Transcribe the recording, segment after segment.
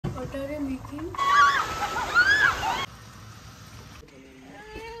What are you making?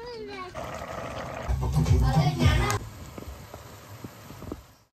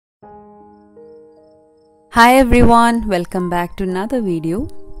 Hi everyone, welcome back to another video.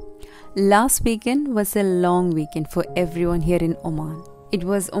 Last weekend was a long weekend for everyone here in Oman. It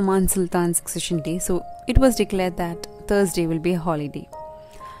was Oman Sultan's succession day, so it was declared that Thursday will be a holiday.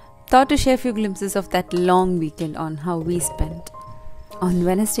 Thought to share a few glimpses of that long weekend on how we spent. On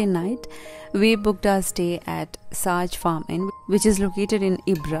Wednesday night, we booked our stay at Saj Farm Inn, which is located in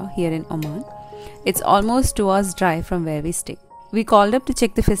Ibra here in Oman. It's almost 2 hours drive from where we stay. We called up to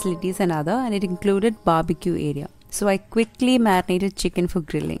check the facilities and it included barbecue area. So I quickly marinated chicken for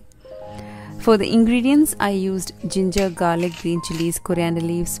grilling. For the ingredients, I used ginger, garlic, green chillies, coriander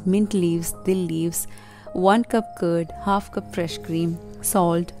leaves, mint leaves, dill leaves, 1 cup curd, half cup fresh cream,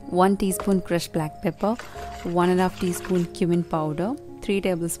 salt, 1 teaspoon crushed black pepper, 1.5 teaspoon cumin powder, 3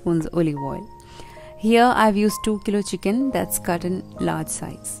 tablespoons olive oil. Here I've used 2 kilo chicken that's cut in large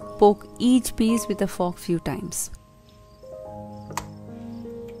size. Poke each piece with a fork few times.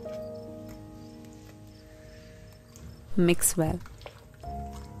 Mix well.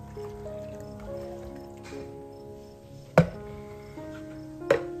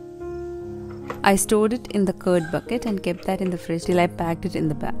 I stored it in the curd bucket and kept that in the fridge till I packed it in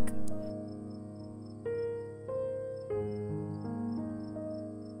the bag.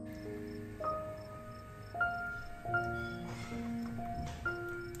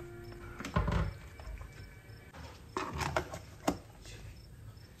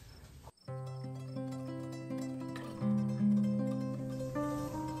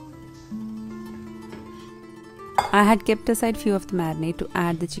 I had kept aside few of the marinade to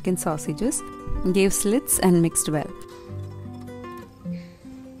add the chicken sausages, gave slits and mixed well.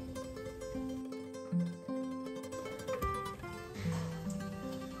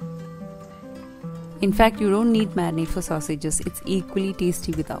 In fact, you don't need marinade for sausages, it's equally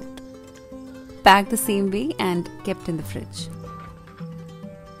tasty without. Packed the same way and kept in the fridge.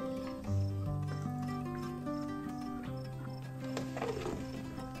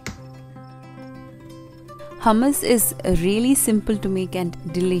 Hummus is really simple to make and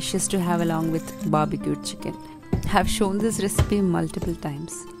delicious to have along with barbecued chicken. I have shown this recipe multiple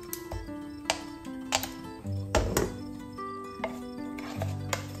times.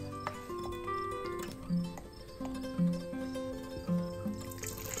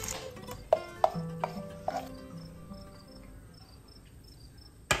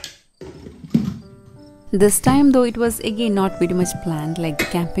 This time though, it was again not very much planned like the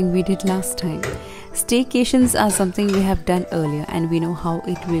camping we did last time. Staycations are something we have done earlier and we know how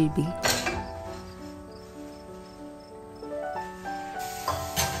it will be.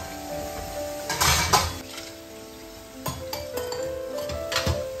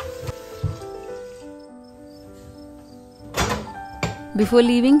 Before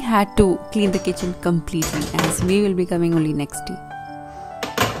leaving, had to clean the kitchen completely as we will be coming only next day.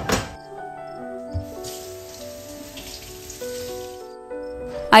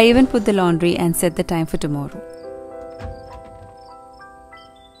 I even put the laundry and set the time for tomorrow.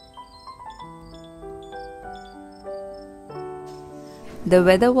 The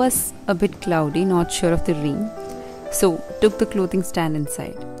weather was a bit cloudy, not sure of the rain, so took the clothing stand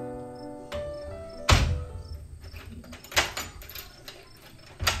inside.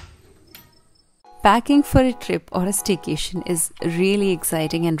 Packing for a trip or a staycation is really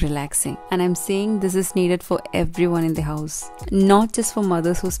exciting and relaxing, and I'm saying this is needed for everyone in the house. Not just for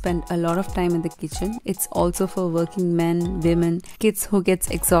mothers who spend a lot of time in the kitchen, it's also for working men, women, kids who gets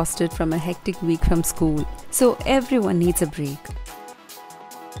exhausted from a hectic week from school. So everyone needs a break.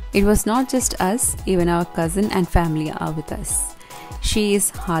 It was not just us, even our cousin and family are with us. She is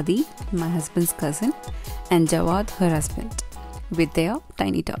Hadi, my husband's cousin, and Jawad, her husband, with their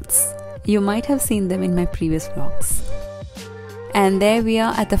tiny tots. You might have seen them in my previous vlogs. And there we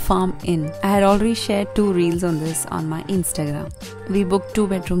are at the Farm Inn. I had already shared 2 reels on this on my Instagram. We booked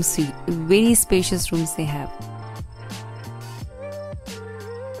 2-bedroom suite. Very spacious rooms they have.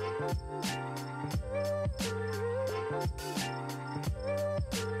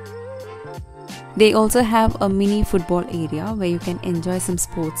 They also have a mini football area where you can enjoy some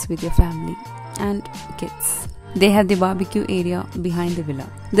sports with your family and kids. They have the barbecue area behind the villa.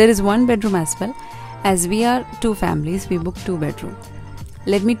 There is 1 bedroom as well. As we are 2 families, we booked 2 bedroom.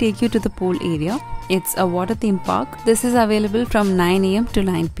 Let me take you to the pool area. It's a water theme park. This is available from 9 AM to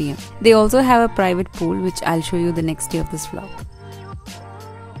 9 PM. They also have a private pool which I'll show you the next day of this vlog.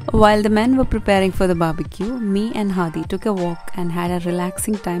 While the men were preparing for the barbecue, me and Hadi took a walk and had a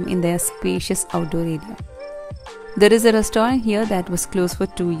relaxing time in their spacious outdoor area. There is a restaurant here that was closed for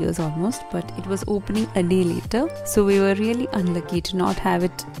 2 years almost, but it was opening a day later, so we were really unlucky to not have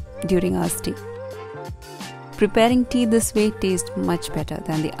it during our stay. Preparing tea this way tastes much better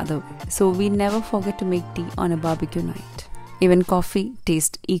than the other way, so we never forget to make tea on a barbecue night. Even coffee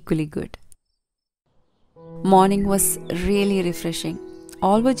tastes equally good. Morning was really refreshing.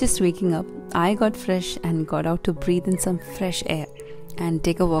 All were just waking up. I got fresh and got out to breathe in some fresh air and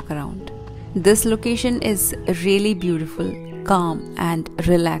take a walk around. This location is really beautiful, calm and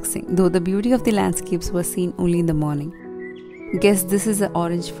relaxing, though the beauty of the landscapes was seen only in the morning. Guess this is an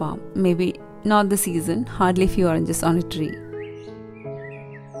orange farm. Maybe not the season, hardly few oranges on a tree.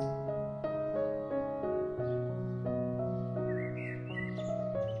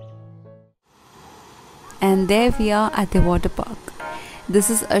 And there we are at the water park. This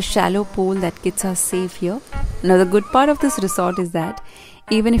is a shallow pool that kids are safe here. Now the good part of this resort is that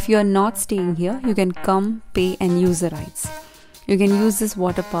even if you are not staying here, you can come, pay and use the rides. You can use this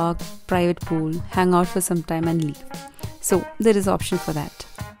water park, private pool, hang out for some time and leave. So there is option for that.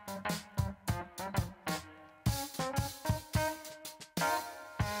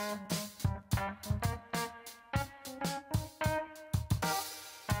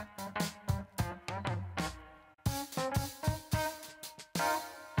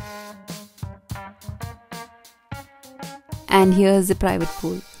 And here's the private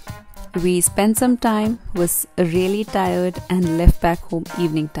pool. We spent some time, was really tired and left back home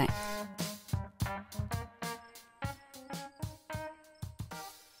evening time.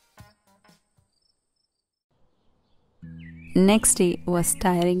 Next day was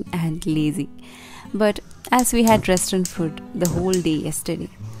tiring and lazy. But as we had restaurant food the whole day yesterday,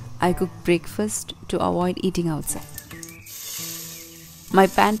 I cooked breakfast to avoid eating outside. My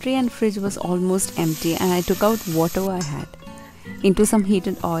pantry and fridge was almost empty and I took out whatever I had. Into some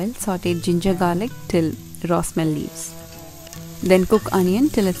heated oil, sauteed ginger garlic till raw smell leaves. Then cook onion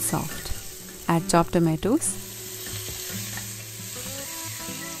till it's soft. Add chopped tomatoes.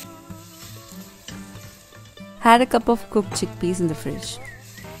 Had a cup of cooked chickpeas in the fridge.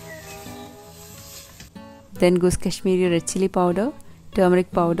 Then goes Kashmiri red chili powder,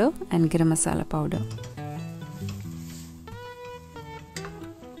 turmeric powder and garam masala powder.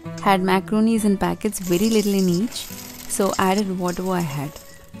 Had macaronis in packets, very little in each, so added whatever I had.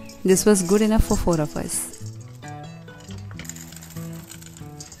 This was good enough for 4 of us.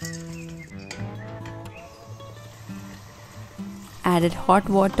 Added hot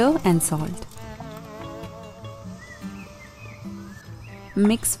water and salt.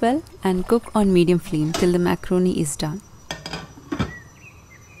 Mix well and cook on medium flame till the macaroni is done.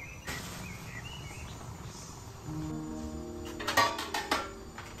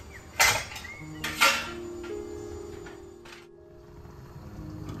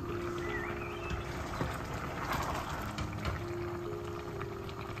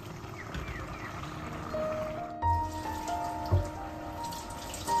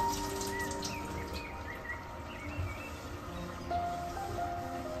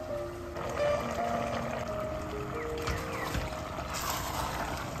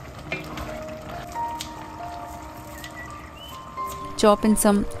 Chop in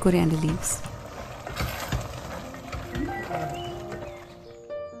some coriander leaves.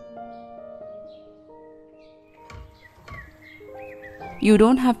 You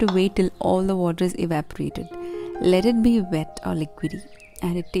don't have to wait till all the water is evaporated. Let it be wet or liquidy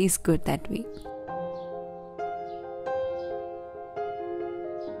and it tastes good that way.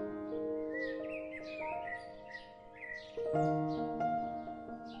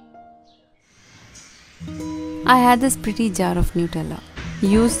 I had this pretty jar of Nutella.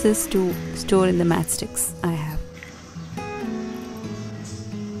 Use this to store in the matchsticks I have.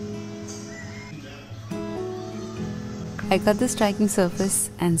 I cut the striking surface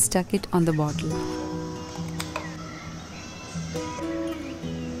and stuck it on the bottle.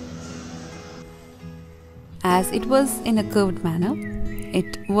 As it was in a curved manner,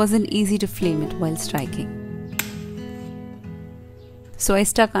 it wasn't easy to flame it while striking. So I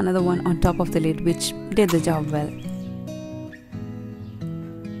stuck another one on top of the lid, which did the job well.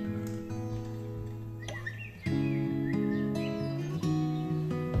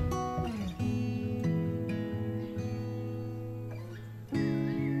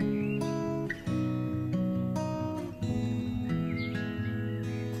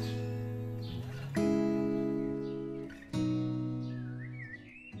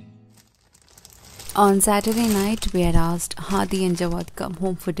 On Saturday night, we had asked Hadi and Jawad to come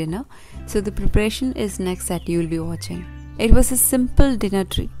home for dinner, so the preparation is next that you will be watching. It was a simple dinner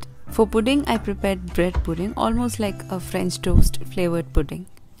treat. For pudding, I prepared bread pudding, almost like a French toast flavored pudding.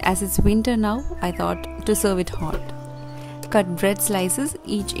 As it's winter now, I thought to serve it hot. Cut bread slices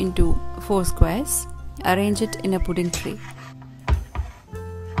each into 4 squares. Arrange it in a pudding tray.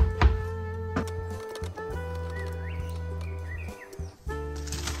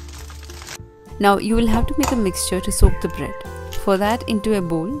 Now you will have to make a mixture to soak the bread. For that, into a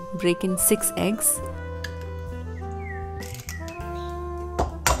bowl, break in 6 eggs.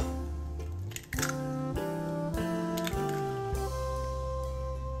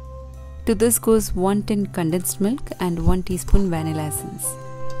 To this goes 1 tin condensed milk and 1 teaspoon vanilla essence.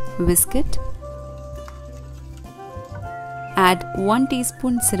 Whisk it. Add 1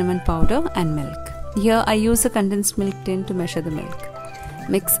 teaspoon cinnamon powder and milk. Here I use a condensed milk tin to measure the milk.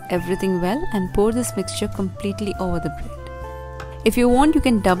 Mix everything well and pour this mixture completely over the bread. If you want, you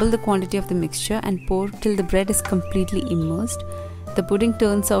can double the quantity of the mixture and pour till the bread is completely immersed. The pudding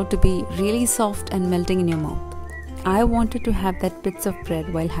turns out to be really soft and melting in your mouth. I wanted to have that bits of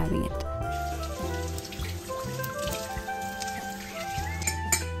bread while having it.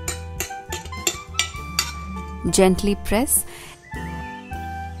 Gently press.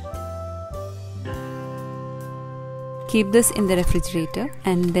 Keep this in the refrigerator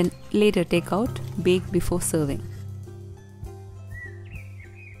and then later take out, bake before serving.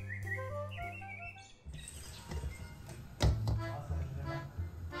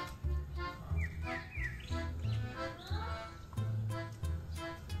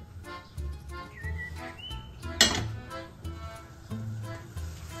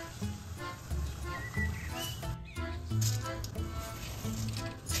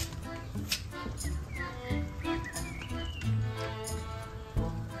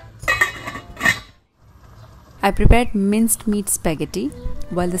 I prepared minced meat spaghetti.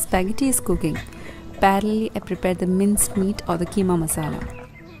 While the spaghetti is cooking, parallelly I prepared the minced meat or the keema masala.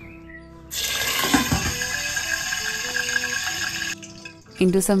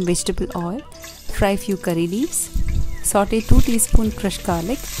 Into some vegetable oil, fry few curry leaves. Saute 2 teaspoon crushed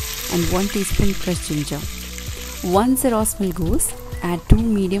garlic and 1 teaspoon crushed ginger. Once the raw smell goes, add 2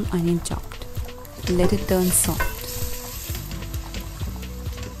 medium onion chopped. Let it turn soft.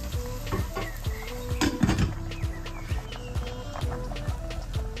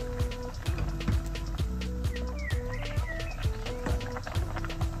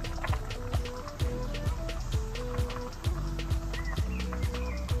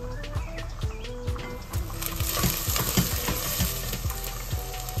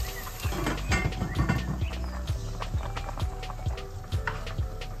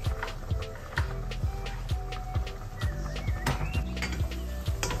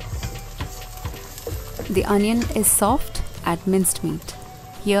 The onion is soft, add minced meat.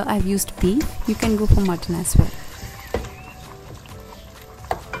 Here I've used beef, you can go for mutton as well.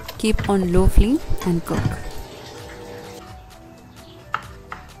 Keep on low flame and cook.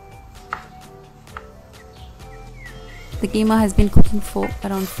 The keema has been cooking for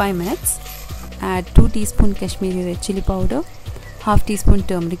around 5 minutes. Add 2 teaspoon Kashmiri red chilli powder, half teaspoon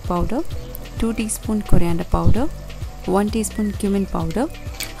turmeric powder, 2 teaspoon coriander powder, 1 teaspoon cumin powder,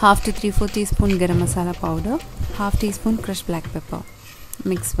 half to 3/4 teaspoon garam masala powder, half teaspoon crushed black pepper.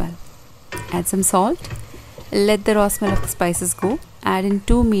 Mix well. Add some salt. Let the raw smell of the spices go. Add in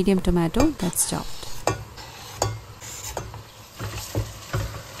 2 medium tomato that's chopped.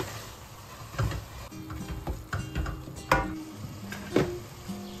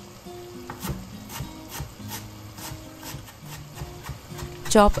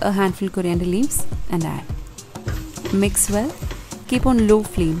 Chop a handful coriander leaves and add. Mix well. Keep on low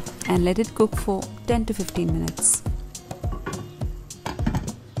flame and let it cook for 10 to 15 minutes.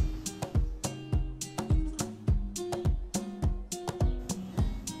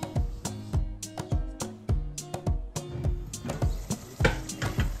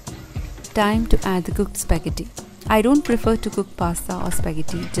 Time to add the cooked spaghetti. I don't prefer to cook pasta or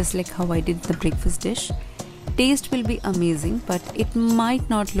spaghetti just like how I did the breakfast dish. Taste will be amazing, but it might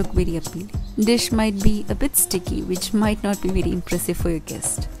not look very appealing. Dish might be a bit sticky, which might not be very impressive for your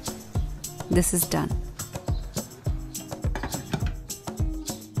guest. This is done.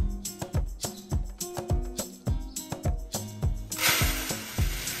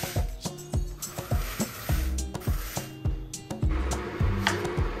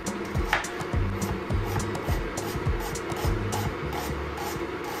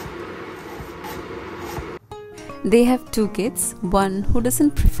 They have 2 kids, one who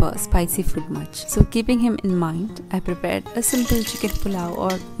doesn't prefer spicy food much. So keeping him in mind, I prepared a simple chicken pulao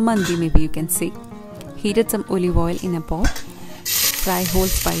or mandi maybe you can say. Heated some olive oil in a pot. Fry whole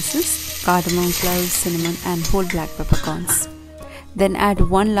spices, cardamom, cloves, cinnamon and whole black peppercorns. Then add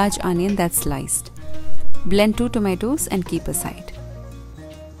 1 large onion that's sliced. Blend 2 tomatoes and keep aside.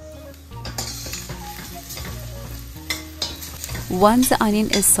 Once the onion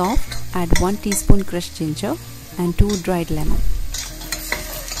is soft, add 1 teaspoon crushed ginger and 2 dried lemon.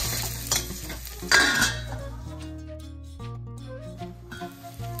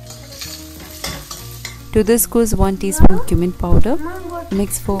 To this goes 1 teaspoon cumin powder.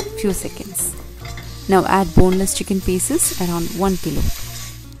 Mix for few seconds. Now add boneless chicken pieces around 1 kilo.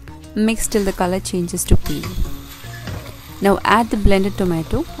 Mix till the color changes to pale. Now add the blended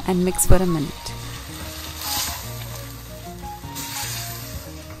tomato and mix for a minute.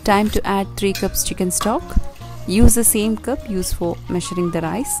 Time to add 3 cups chicken stock. Use the same cup used for measuring the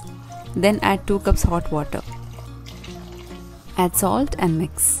rice. Then add 2 cups hot water. Add salt and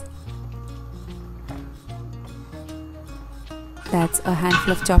mix. That's a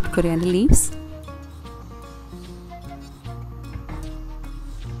handful of chopped coriander leaves.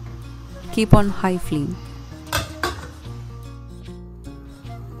 Keep on high flame.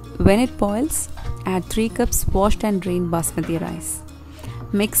 When it boils, add 3 cups washed and drained basmati rice.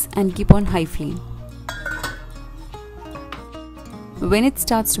 Mix and keep on high flame. When it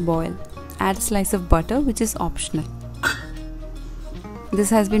starts to boil, add a slice of butter, which is optional. This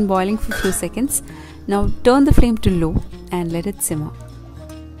has been boiling for a few seconds. Now turn the flame to low and let it simmer.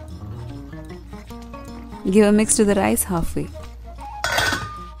 Give a mix to the rice halfway.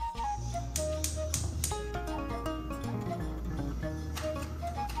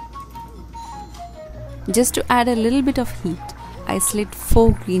 Just to add a little bit of heat, I slit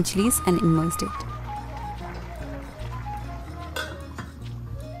 4 green chillies and immersed it.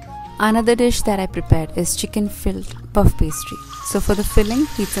 Another dish that I prepared is chicken filled puff pastry. So for the filling,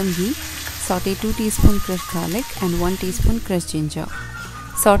 heat some ghee, saute 2 teaspoons crushed garlic and 1 teaspoon crushed ginger.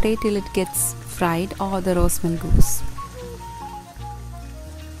 Saute till it gets fried or the raw smell goes.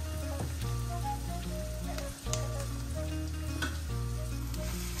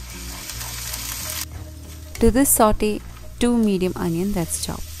 To this saute 2 medium onion that's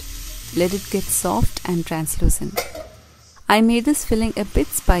chopped. Let it get soft and translucent. I made this filling a bit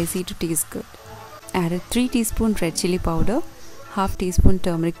spicy to taste good. Added 3 teaspoons red chilli powder, half teaspoon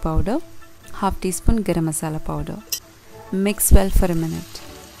turmeric powder, half teaspoon garam masala powder. Mix well for a minute.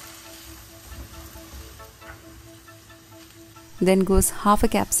 Then goes half a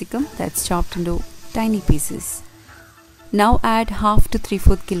capsicum that's chopped into tiny pieces. Now add half to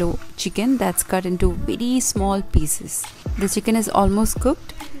 3/4 kilo chicken that's cut into very small pieces. The chicken is almost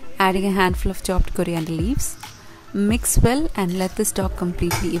cooked, adding a handful of chopped coriander leaves. Mix well and let the stock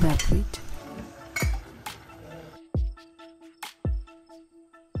completely evaporate.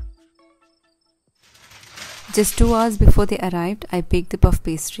 Just 2 hours before they arrived, I baked the puff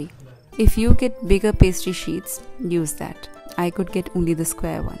pastry. If you get bigger pastry sheets, use that. I could get only the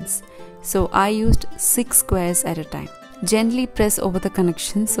square ones. So I used 6 squares at a time. Gently press over the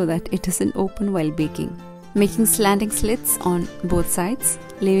connection so that it doesn't open while baking. Making slanting slits on both sides,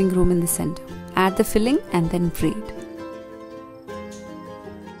 leaving room in the center. Add the filling and then braid.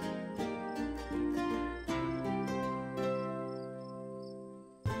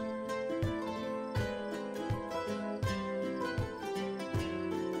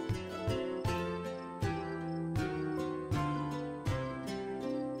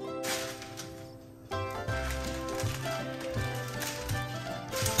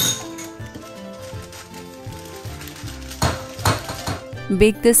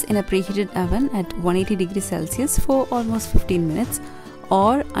 Bake this in a preheated oven at 180 degrees Celsius for almost 15 minutes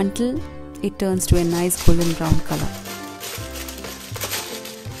or until it turns to a nice golden brown color.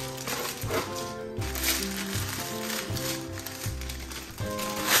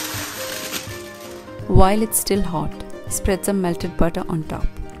 While it's still hot, spread some melted butter on top.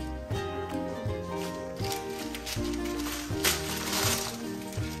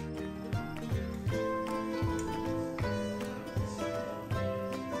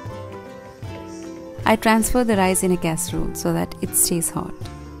 I transfer the rice in a casserole so that it stays hot.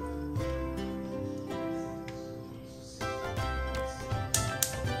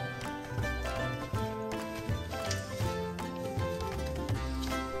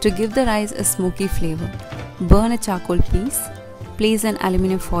 To give the rice a smoky flavor, burn a charcoal piece, place an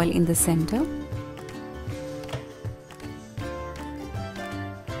aluminium foil in the center,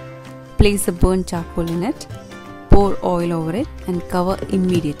 place the burnt charcoal in it, pour oil over it and cover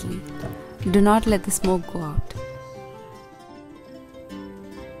immediately. Do not let the smoke go out.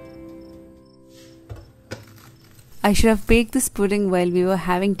 I should have baked this pudding while we were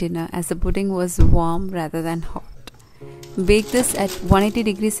having dinner, as the pudding was warm rather than hot. Bake this at 180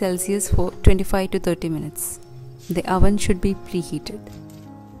 degrees Celsius for 25 to 30 minutes. The oven should be preheated.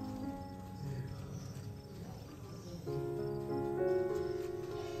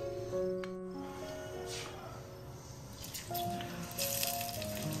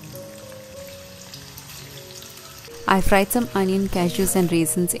 I fried some onion, cashews and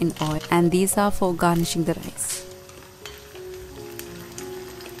raisins in oil, and these are for garnishing the rice.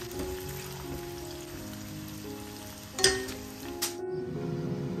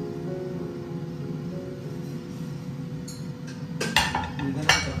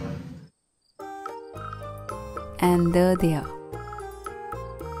 And there they are.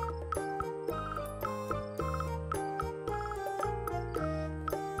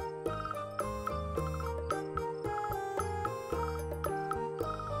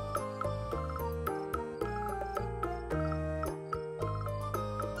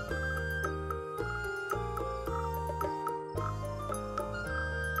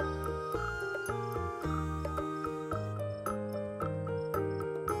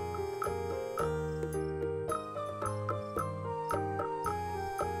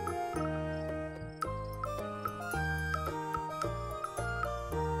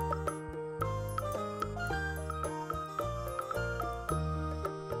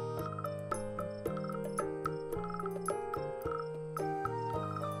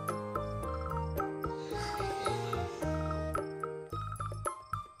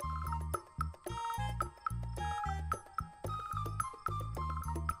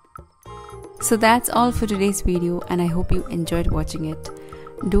 So that's all for today's video, and I hope you enjoyed watching it.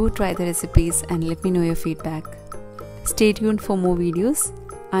 Do try the recipes and let me know your feedback. Stay tuned for more videos.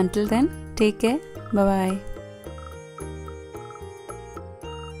 Until then, take care. Bye bye.